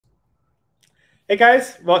Hey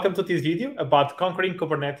guys, welcome to this video about conquering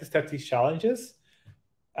Kubernetes statistics challenges.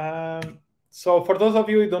 So for those of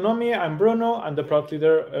you who don't know me, I'm Bruno. I'm the product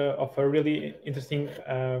leader of a really interesting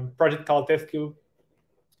project called TestCube,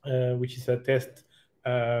 which is a test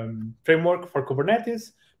framework for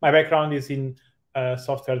Kubernetes. My background is in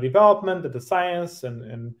software development, data science,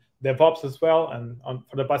 and DevOps as well. And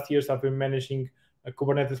for the past years, I've been managing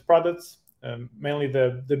Kubernetes products. Mainly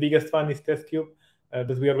the biggest one is TestCube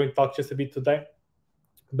that we are going to talk just a bit today.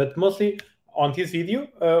 But mostly on this video,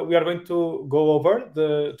 we are going to go over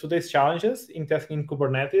today's challenges in testing in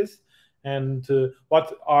Kubernetes and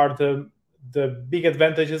what are the big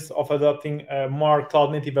advantages of adopting a more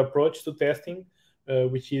cloud-native approach to testing,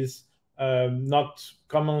 which is not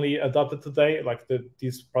commonly adopted today. Like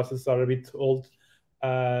these processes are a bit old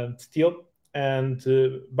still. And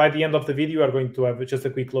by the end of the video, we are going to have just a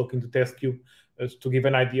quick look into TestCube to give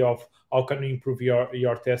an idea of how can you improve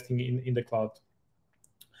your testing in the cloud.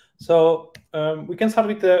 So we can start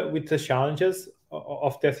with the challenges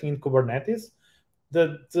of testing in Kubernetes.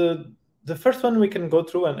 The first one we can go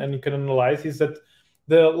through and you can analyze is that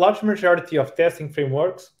the large majority of testing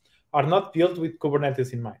frameworks are not built with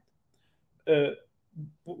Kubernetes in mind.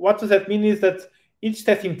 What does that mean is that each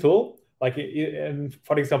testing tool, like and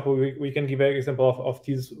for example, we can give an example of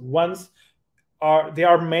these ones, they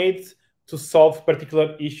are made to solve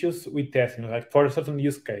particular issues with testing, like for a certain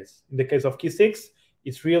use case. In the case of Key6,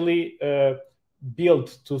 it's really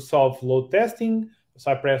built to solve load testing,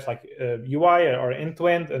 Cypress like UI or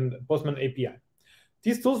end-to-end and Postman API.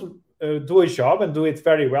 These tools do a job and do it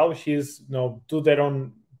very well, which is do their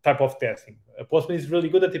own type of testing. Postman is really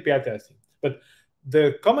good at API testing, but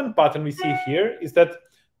the common pattern we see here is that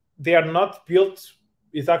they are not built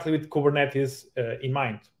exactly with Kubernetes in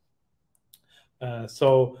mind.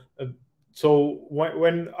 So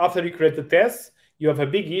when after you create the tests, you have a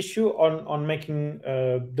big issue on making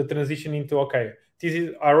the transition into, okay,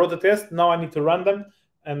 I wrote the test, now I need to run them.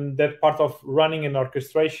 And that part of running and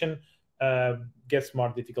orchestration gets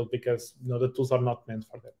more difficult because the tools are not meant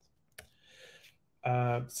for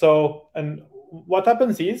that. And what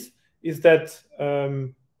happens is that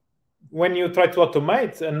when you try to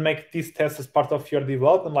automate and make these tests as part of your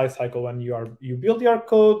development lifecycle, when you build your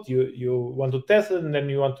code, you want to test it, and then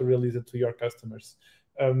you want to release it to your customers.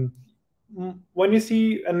 When you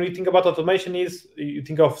see and we think about automation, you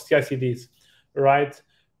think of CI/CDs, right?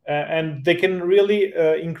 And they can really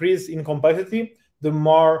increase in complexity the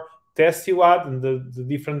more tests you add and the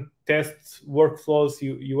different test workflows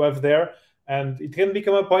you have there. And it can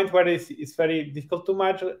become a point where it's very difficult to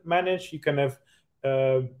manage. You can have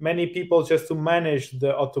many people just to manage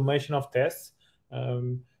the automation of tests.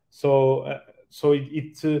 So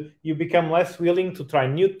you become less willing to try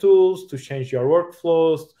new tools, to change your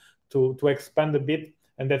workflows, to expand a bit,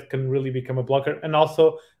 and that can really become a blocker and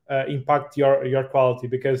also impact your quality,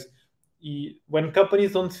 because when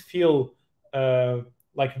companies don't feel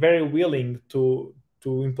like very willing to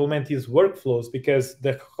implement these workflows because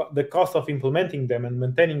the cost of implementing them and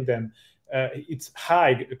maintaining them it's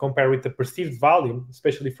high compared with the perceived value,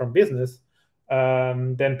 especially from business,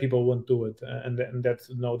 then people won't do it, and that's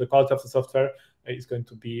the quality of the software is going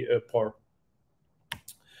to be poor.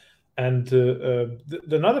 And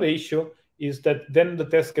another issue is that then the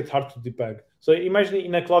tests get hard to debug. So imagine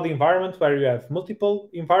in a cloud environment where you have multiple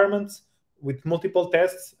environments with multiple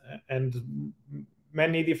tests and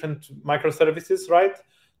many different microservices, right?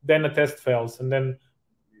 Then a test fails, and then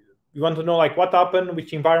you want to know like what happened,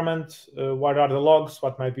 which environment, what are the logs,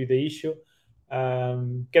 what might be the issue.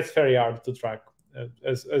 Gets very hard to track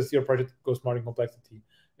as your project goes more in complexity.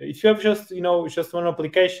 If you have just one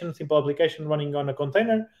application, simple application running on a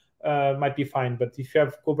container, might be fine. But if you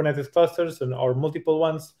have Kubernetes clusters or multiple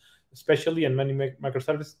ones, especially, and many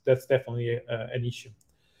microservices, that's definitely an issue.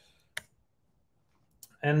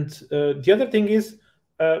 And the other thing is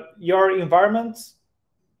your environments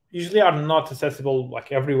usually are not accessible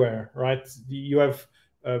like everywhere, right? You have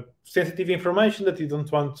sensitive information that you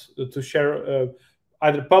don't want to share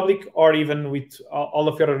either public or even with all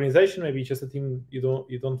of your organization. Maybe just a team you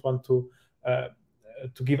don't want to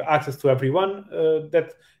give access to everyone.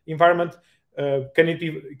 That environment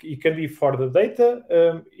it can be for the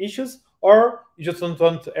data issues, or you just don't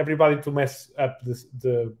want everybody to mess up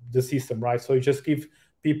the system, right? So you just give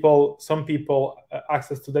some people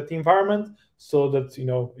access to that environment, so that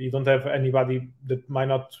you don't have anybody that might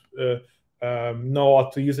not know how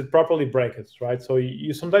to use it properly break it, right? So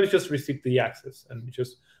you sometimes just restrict the access and you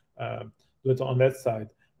just do it on that side.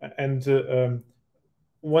 And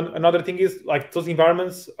another thing is like those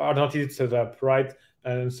environments are not easy to set up, right?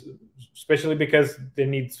 And especially because they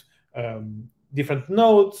need different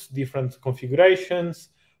nodes, different configurations.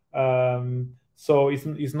 So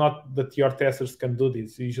it's not that your testers can do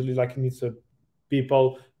this. Usually, like, it needs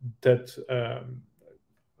people that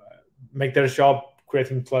make their job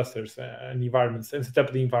creating clusters and environments and set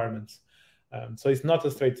up the environments. So it's not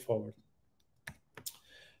as straightforward.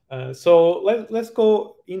 So let's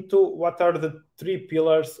go into what are the three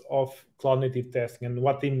pillars of cloud native testing and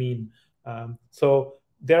what they mean. So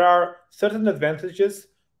there are certain advantages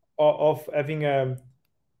of having a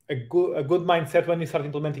good mindset when you start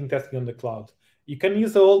implementing testing on the cloud. You can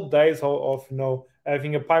use the old days of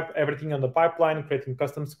having everything on the pipeline, creating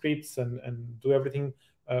custom scripts and do everything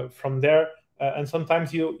from there. And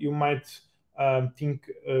sometimes you might think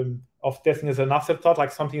of testing as an afterthought,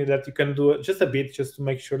 like something that you can do just a bit, just to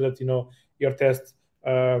make sure that your test,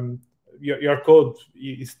 your code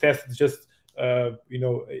is tested just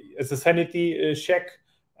as a sanity check,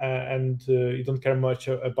 and you don't care much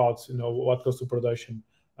about what goes to production.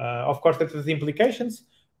 Of course, that has implications,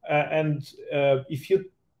 and if you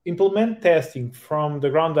implement testing from the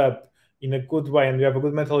ground up in a good way and you have a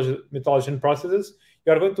good methodology and processes,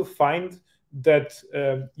 you are going to find that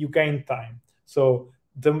you gain time. So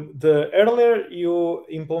the earlier you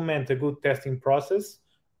implement a good testing process,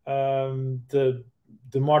 the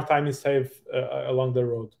more time you save along the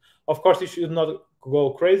road. Of course, you should not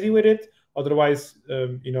go crazy with it. Otherwise,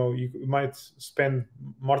 you might spend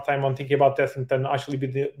more time on thinking about testing than actually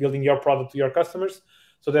building your product to your customers.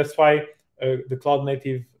 So that's why the cloud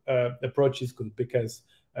native approach is good, because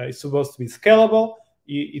it's supposed to be scalable.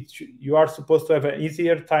 You are supposed to have an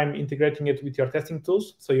easier time integrating it with your testing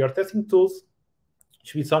tools. So your testing tools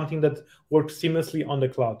should be something that works seamlessly on the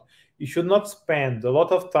cloud. You should not spend a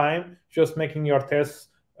lot of time just making your tests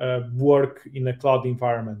work in a cloud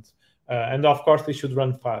environment. And of course, they should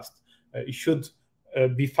run fast. It should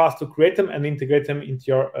be fast to create them and integrate them into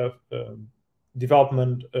your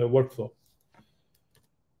development workflow.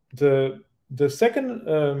 The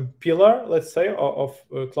second pillar, let's say, of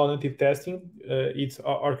cloud native testing, it's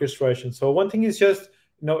orchestration. So one thing is just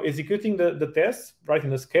executing the tests right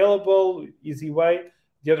in a scalable, easy way.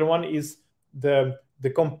 The other one is the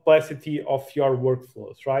complexity of your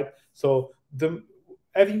workflows, right? So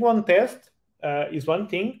having one test is one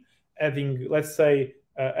thing. Having, let's say,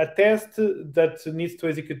 a test that needs to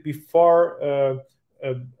execute before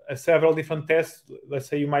several different tests. Let's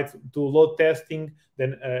say you might do load testing,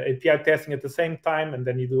 then API testing at the same time, and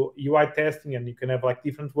then you do UI testing, and you can have like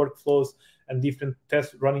different workflows and different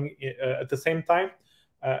tests running at the same time.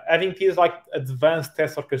 Having these like advanced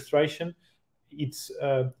test orchestration, it's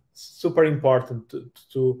super important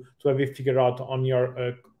to have it figured out on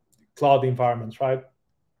your cloud environments, right?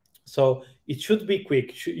 So it should be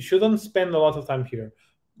quick. You shouldn't spend a lot of time here.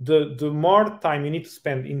 The more time you need to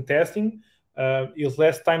spend in testing is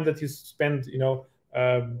less time that you spend,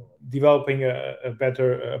 developing a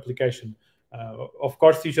better application. Of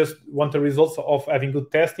course, you just want the results of having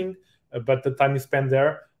good testing, but the time you spend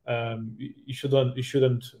there, you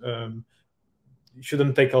shouldn't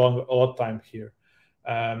take a lot of time here,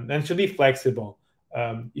 and should be flexible.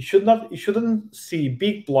 You shouldn't see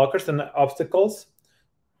big blockers and obstacles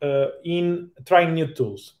in trying new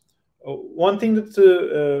tools. One thing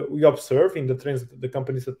that we observe in the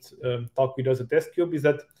companies that talk with us at TestCube is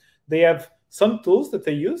that they have some tools that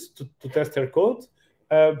they use to test their code,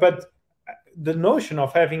 but the notion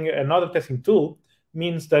of having another testing tool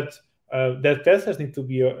means that their testers need to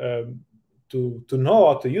be to know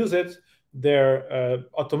how to use it. Their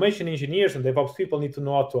automation engineers and DevOps people need to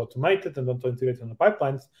know how to automate it and how to integrate it in the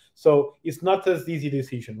pipelines. So it's not as easy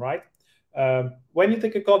decision, right? When you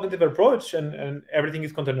take a cloud native approach and everything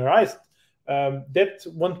is containerized, that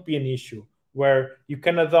won't be an issue, where you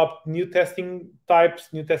can adopt new testing types,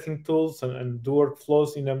 new testing tools, and do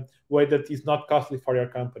workflows in a way that is not costly for your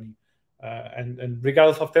company. And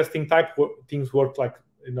regardless of testing type, things work like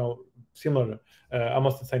similar,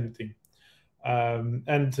 almost the same thing.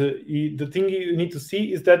 The thing you need to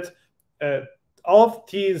see is that all of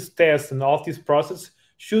these tests and all of these processes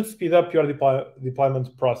should speed up your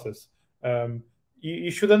deployment process.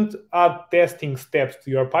 You shouldn't add testing steps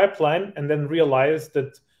to your pipeline and then realize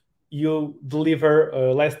that you deliver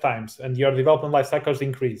less times and your development life cycles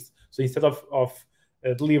increase. So instead of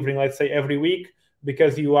delivering, let's say, every week,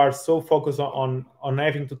 because you are so focused on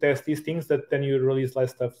having to test these things, that then you release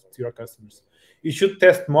less stuff to your customers. You should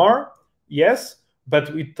test more, yes,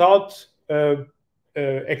 but without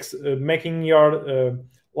making your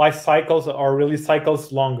life cycles or release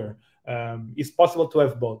cycles longer. It's possible to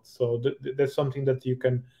have both. So that's something that you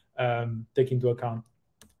can take into account.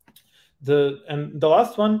 The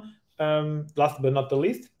last one, last but not the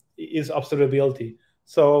least, is observability.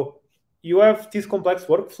 So you have these complex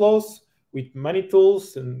workflows with many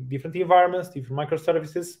tools and different environments, different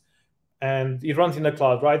microservices, and it runs in the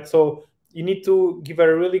cloud, right? So you need to give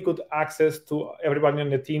a really good access to everybody on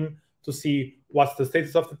the team to see what's the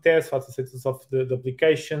status of the test, what's the status of the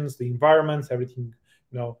applications, the environments, everything,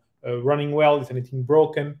 running well. Is anything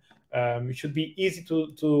broken? It should be easy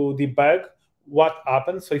to debug what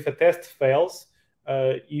happens. So if a test fails,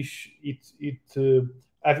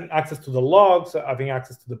 having access to the logs, having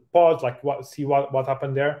access to the pods, like what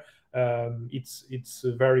happened there. It's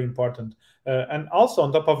very important. And also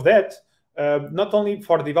on top of that, not only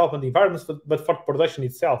for development environments, but for production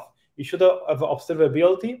itself, you should have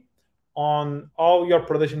observability on how your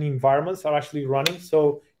production environments are actually running.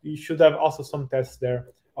 So you should have also some tests there.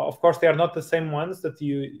 Of course, they are not the same ones that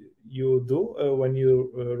you do when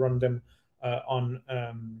you run them on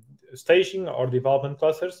staging or development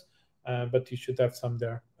clusters, but you should have some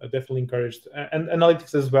there. Definitely encouraged, and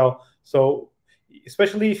analytics as well. So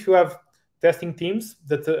especially if you have testing teams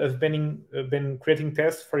that have been creating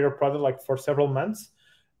tests for your product like for several months,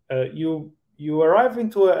 you arrive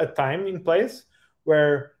into a time in place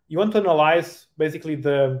where you want to analyze basically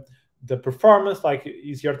the performance. Like,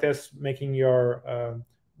 is your test making your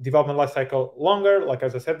development lifecycle longer? Like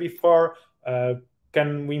as I said before,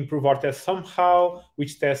 can we improve our tests somehow?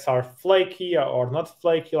 Which tests are flaky or not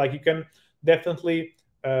flaky? Like, you can definitely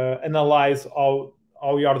analyze how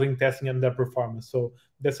you are doing testing and their performance. So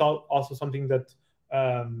that's also something that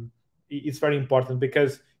is very important,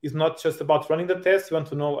 because it's not just about running the tests. You want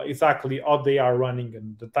to know exactly how they are running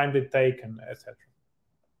and the time they take, and etc.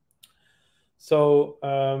 So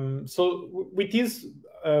with these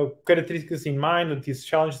characteristics in mind and these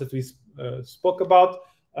challenges that we spoke about,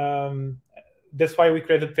 that's why we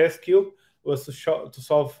created TestCube, was to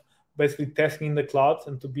solve basically testing in the cloud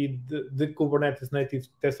and to be the Kubernetes native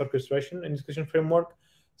test orchestration and execution framework,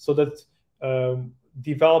 so that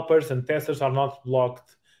developers and testers are not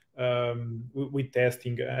blocked with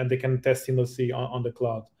testing, and they can test seamlessly on the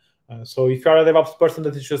cloud. So if you are a DevOps person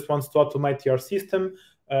that just wants to automate your system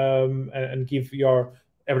and give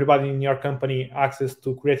everybody in your company access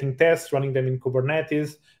to creating tests, running them in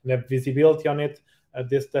Kubernetes, and have visibility on it,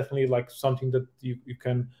 this definitely like something that you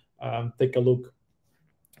can take a look.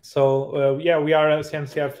 So yeah, we are a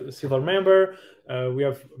CNCF Silver member. We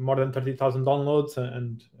have more than 30,000 downloads,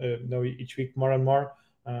 and each week more and more.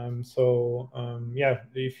 Yeah,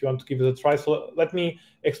 if you want to give it a try, so let me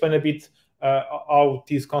explain a bit how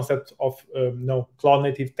this concept of cloud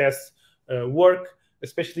native tests work,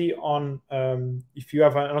 especially on if you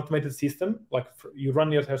have an automated system, like you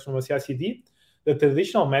run your tests from a CI/CD. The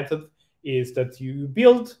traditional method is that you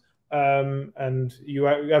build and you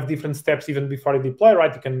have different steps even before you deploy,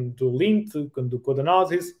 right? You can do lint, you can do code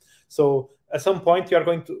analysis. So at some point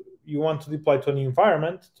you want to deploy to an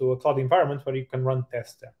environment, to a cloud environment where you can run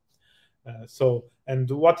tests there. And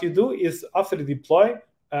what you do is, after you deploy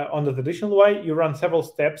on the traditional way, you run several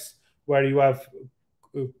steps where you have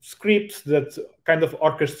scripts that kind of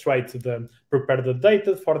orchestrate prepare the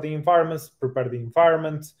data for the environments, prepare the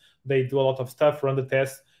environments. They do a lot of stuff, run the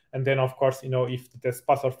tests, and then of course, if the test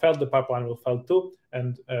pass or fail, the pipeline will fail too.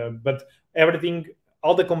 And but everything,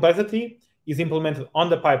 all the complexity is implemented on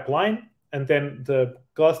the pipeline, and then the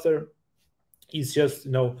cluster is just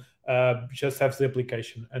just has the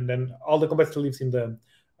application, and then all the complexity lives in the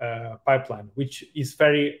pipeline, which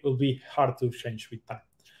will be hard to change with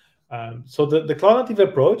time. So the cloud native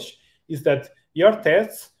approach is that your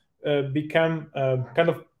tests become kind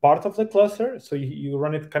of part of the cluster. So you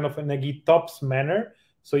run it kind of in a GitOps manner.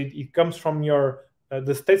 So it comes from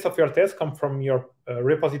the states of your tests come from your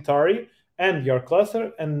repository and your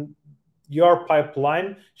cluster, and your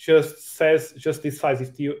pipeline just decides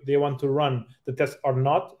if they want to run the test or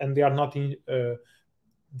not, and they are not in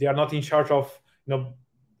charge of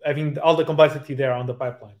having all the complexity there on the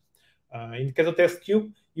pipeline. In the case of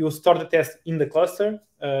TestCube, you store the test in the cluster.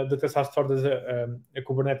 The test are stored as a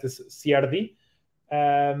Kubernetes CRD.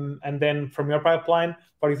 And then from your pipeline,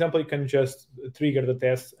 for example, you can just trigger the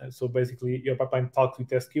test. So basically, your pipeline talks with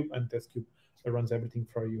TestCube, and TestCube runs everything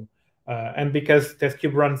for you. And because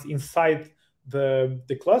TestCube runs inside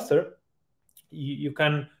the cluster, it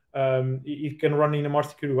can run in a more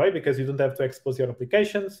secure way, because you don't have to expose your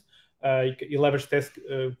applications. You leverage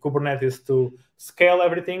Kubernetes to scale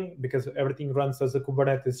everything, because everything runs as a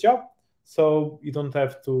Kubernetes job. So you don't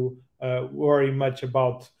have to worry much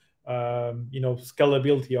about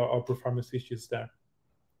scalability or performance issues there.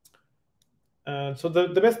 So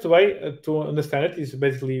the best way to understand it is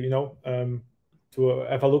basically to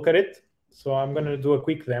have a look at it. So I'm going to do a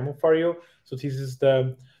quick demo for you. So this is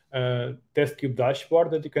the TestCube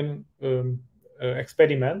dashboard that you can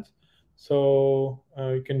experiment. So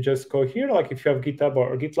you can just go here, like if you have GitHub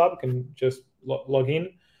or GitLab, you can just log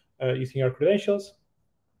in using your credentials.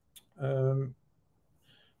 So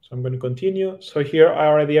I'm going to continue. So here I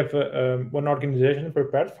already have one organization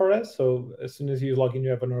prepared for us. So as soon as you log in,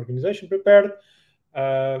 you have an organization prepared,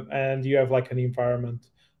 and you have like an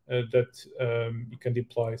environment that you can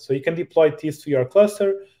deploy. So you can deploy this to your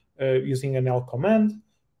cluster using an L command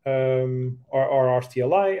or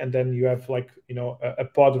RCLI, and then you have like a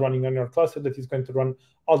pod running on your cluster that is going to run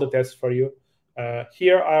all the tests for you.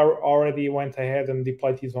 Here I already went ahead and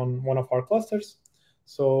deployed this on one of our clusters.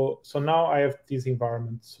 So now I have this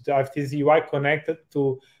environment. So I have this UI connected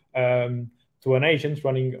to an agent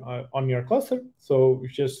running on your cluster. So we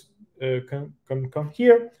just come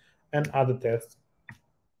here and add a test.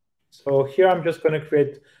 So here I'm just going to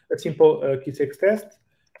create a simple Q6 test,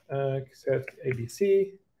 set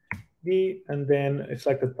ABC, D, and then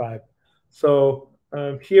select the type. So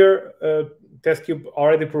here, TestCube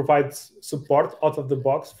already provides support out of the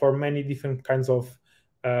box for many different kinds of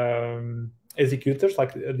executors,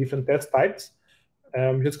 like different test types.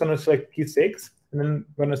 I'm just going to select Q6, and then I'm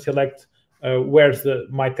going to select where's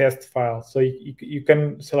my test file. So you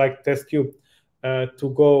can select TestCube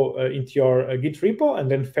to go into your Git repo and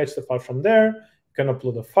then fetch the file from there. You can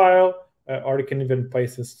upload a file, or you can even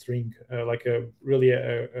paste a string, like a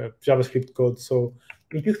JavaScript code. So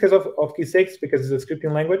in this case of Q6, because it's a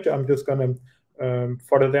scripting language, I'm just going to,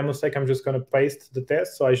 for the demo sake, I'm just going to paste the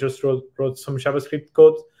test. So I just wrote some JavaScript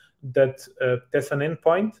code that tests an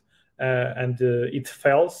endpoint, and it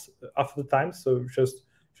fails after the time. So just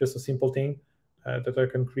a simple thing that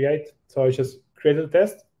I can create. So I just created a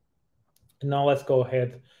test. And now let's go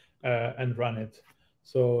ahead and run it.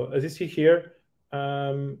 So as you see here,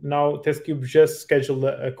 now TestCube just scheduled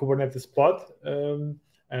a Kubernetes pod, and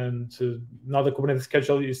now the Kubernetes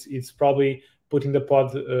schedule is probably putting the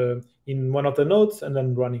pod in one of the nodes and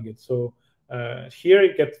then running it. So here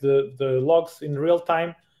you get the logs in real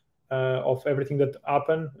time of everything that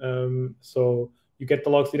happened. So you get the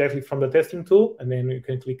logs directly from the testing tool, and then you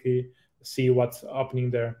can quickly see what's happening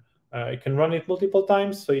there. You can run it multiple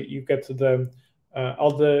times, so you get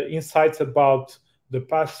all the insights about the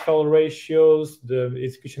pass-fail ratios, the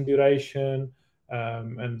execution duration,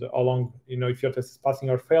 and how long, if your test is passing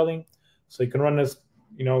or failing. So you can run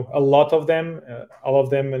a lot of them, all of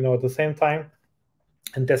them, at the same time.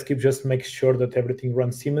 And TestCube just makes sure that everything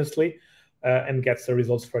runs seamlessly and gets the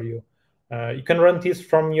results for you. You can run this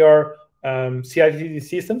from your CI/CD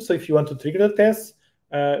system. So if you want to trigger the tests,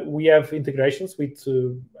 we have integrations with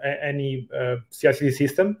any CI/CD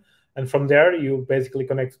system, and from there you basically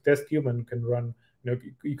connect to TestCube and can run.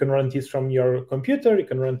 You can run this from your computer. You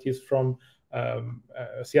can run this from a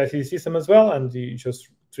CI/CD system as well, and you just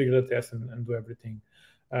trigger the test and do everything.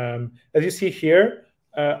 As you see here,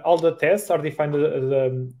 all the tests are defined as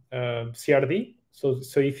a CRD.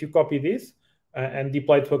 So if you copy this and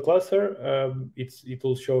deploy to a cluster, it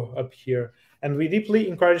will show up here. And we deeply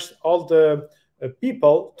encourage all the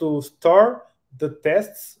people to store the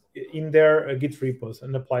tests in their Git repos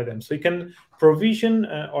and apply them. So you can provision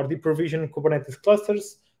or deprovision Kubernetes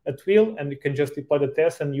clusters at will, and you can just deploy the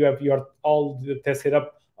tests, and you have all the test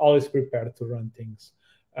setup always prepared to run things.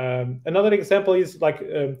 Another example is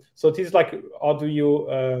so this is like, how do you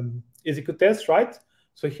execute tests, right?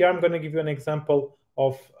 So here I'm going to give you an example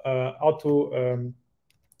of how to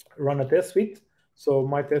run a test suite. So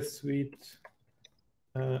my test suite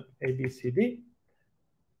ABCD.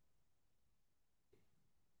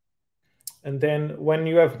 And then when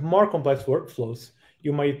you have more complex workflows,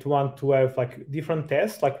 you might want to have like different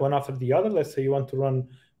tests, like one after the other. Let's say you want to run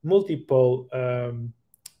multiple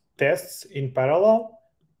tests in parallel.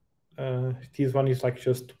 This one is like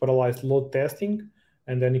just parallelized load testing,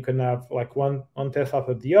 and then you can have like one test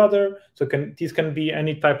after the other. So this can be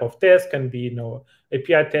any type of test, can be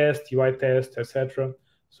API test, UI test, etc.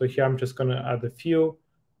 So here I'm just gonna add a few.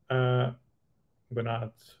 I'm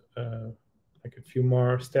gonna add like a few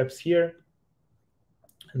more steps here,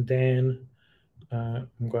 and then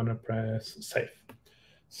I'm gonna press save.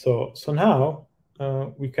 So now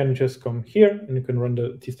we can just come here and you can run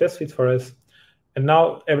this test suite for us. And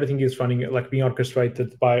now everything is running, like being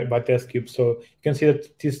orchestrated by TestCube. So you can see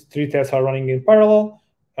that these 3 tests are running in parallel.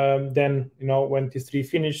 Then, when these 3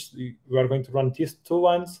 finish, we are going to run these 2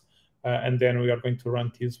 ones, and then we are going to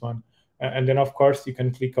run this one. And then, of course, you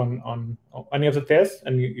can click on any of the tests,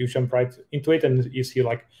 and you jump right into it, and you see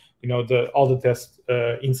like, all the test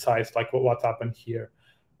insights, like what happened here.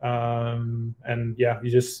 And yeah,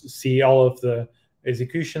 you just see all of the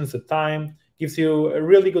executions, the time, gives you a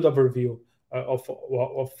really good overview of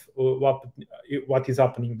what is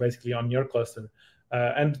happening basically on your cluster.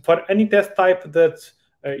 And for any test type that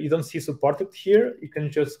you don't see supported here, you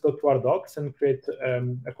can just go to our docs and create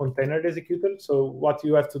a container executor. So what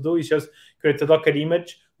you have to do is just create a Docker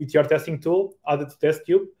image with your testing tool, add it to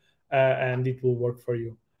TestCube, and it will work for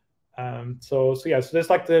you. So that's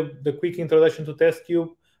like the quick introduction to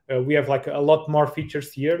TestCube. We have like a lot more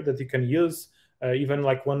features here that you can use. Even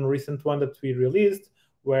like one recent one that we released,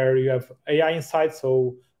 where you have AI insights.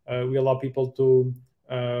 So we allow people to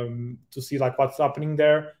see like what's happening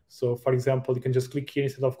there. So for example, you can just click here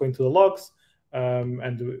instead of going to the logs,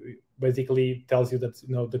 and basically tells you that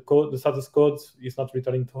the status code is not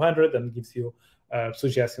returning 200 and gives you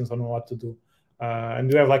suggestions on what to do.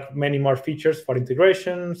 And we have like many more features for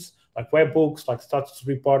integrations, like webhooks, like status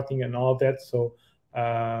reporting, and all of that. So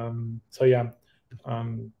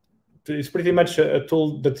it's pretty much a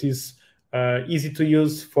tool that is easy to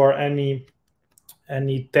use for any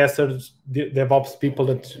testers, DevOps people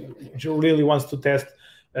that really wants to test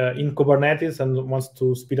in Kubernetes and wants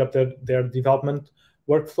to speed up their development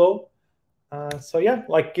workflow.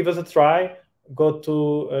 Give us a try. Go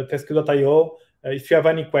to testcube.io. If you have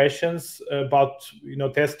any questions about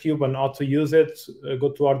TestCube and how to use it, go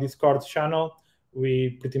to our Discord channel.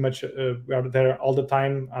 We pretty much we are there all the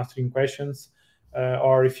time answering questions.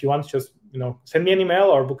 Or if you want, just send me an email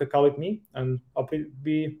or book a call with me, and I'll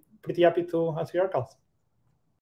be pretty happy to answer your calls.